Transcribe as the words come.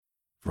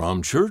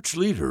From Church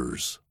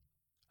Leaders,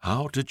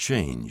 How to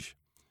Change,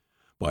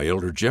 by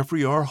Elder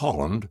Jeffrey R.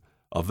 Holland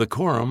of the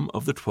Quorum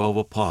of the 12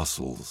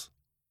 Apostles.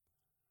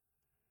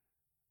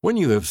 When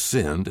you have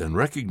sinned and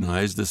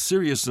recognized the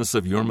seriousness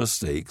of your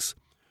mistakes,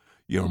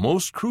 your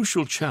most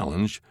crucial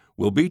challenge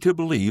will be to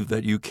believe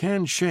that you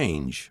can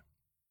change,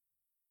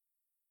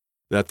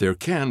 that there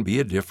can be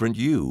a different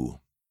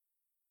you.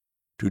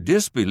 To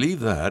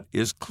disbelieve that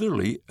is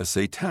clearly a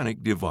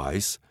satanic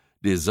device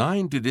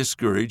designed to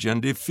discourage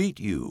and defeat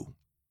you.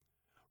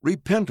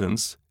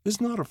 Repentance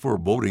is not a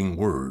foreboding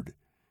word.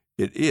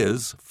 It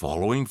is,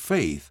 following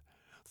faith,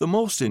 the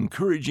most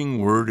encouraging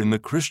word in the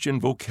Christian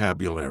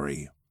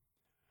vocabulary.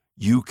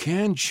 You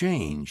can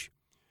change.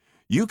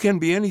 You can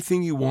be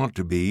anything you want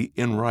to be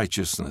in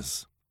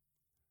righteousness.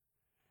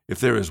 If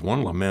there is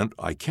one lament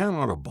I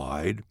cannot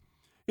abide,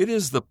 it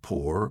is the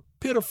poor,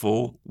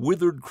 pitiful,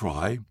 withered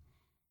cry,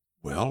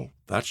 "Well,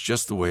 that's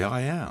just the way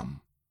I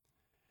am."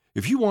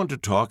 If you want to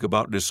talk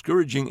about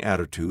discouraging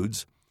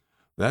attitudes,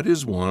 that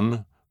is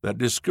one that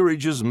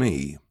discourages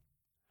me.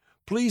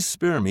 Please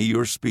spare me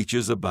your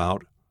speeches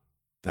about,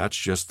 "That's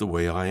just the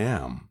way I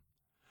am."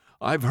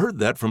 I've heard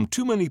that from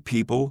too many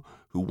people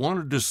who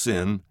wanted to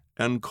sin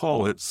and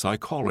call it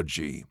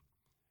psychology.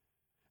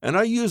 And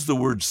I use the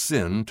word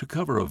sin to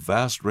cover a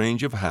vast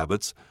range of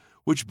habits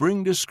which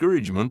bring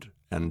discouragement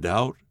and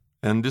doubt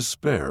and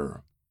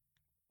despair.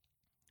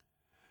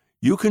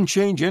 You can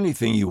change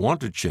anything you want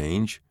to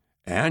change,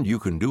 and you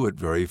can do it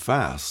very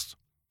fast.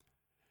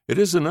 It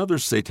is another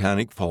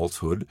satanic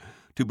falsehood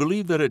to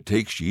believe that it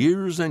takes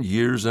years and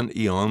years and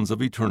eons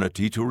of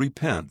eternity to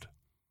repent.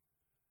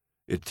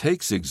 It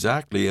takes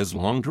exactly as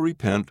long to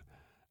repent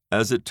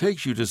as it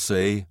takes you to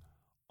say,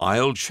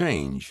 "I'll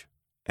change,"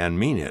 and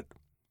mean it.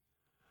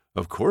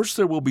 Of course,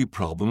 there will be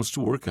problems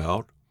to work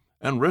out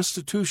and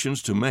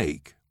restitutions to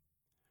make.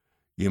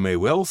 You may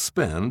well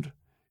spend,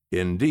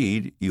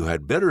 indeed, you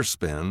had better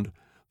spend,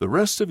 the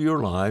rest of your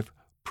life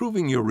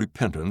proving your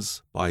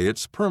repentance by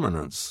its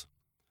permanence.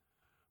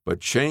 But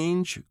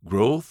change,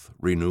 growth,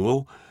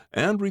 renewal,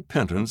 and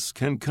repentance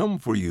can come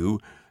for you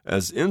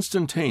as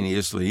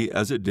instantaneously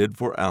as it did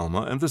for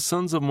Alma and the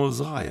sons of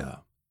Mosiah.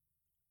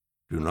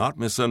 Do not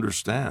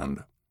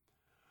misunderstand.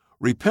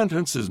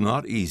 Repentance is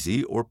not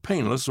easy or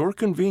painless or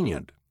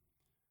convenient.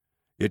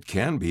 It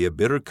can be a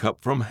bitter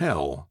cup from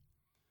hell,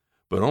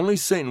 but only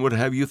Satan would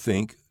have you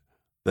think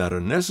that a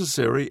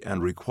necessary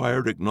and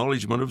required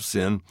acknowledgement of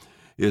sin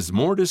is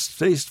more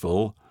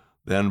distasteful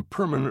than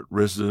permanent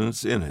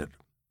residence in it.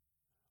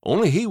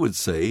 Only he would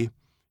say,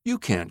 "You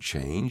can't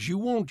change, you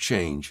won't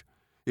change.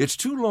 It's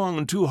too long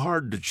and too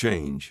hard to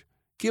change.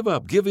 Give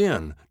up, give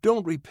in,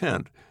 don't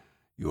repent.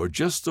 You're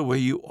just the way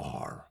you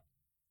are."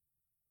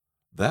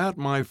 That,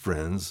 my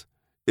friends,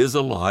 is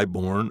a lie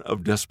born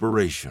of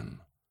desperation.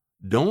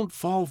 Don't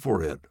fall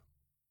for it.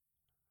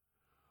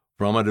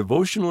 From a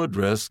devotional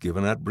address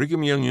given at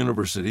Brigham Young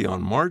University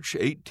on March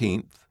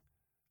 18th,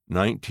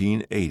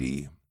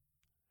 1980.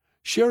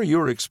 Share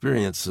your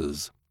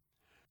experiences.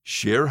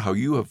 Share how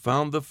you have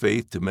found the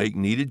faith to make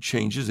needed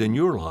changes in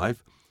your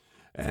life,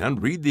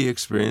 and read the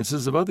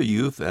experiences of other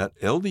youth at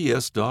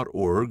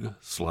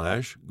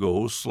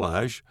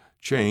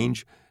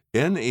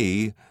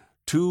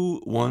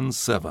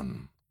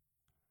lds.org/go/change-NE217.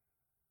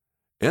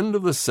 End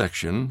of the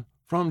section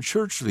from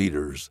Church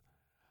Leaders,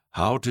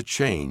 How to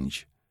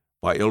Change,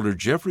 by Elder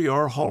Jeffrey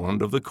R.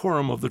 Holland of the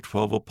Quorum of the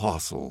 12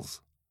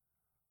 Apostles.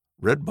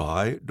 Read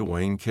by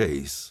Dwayne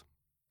Case.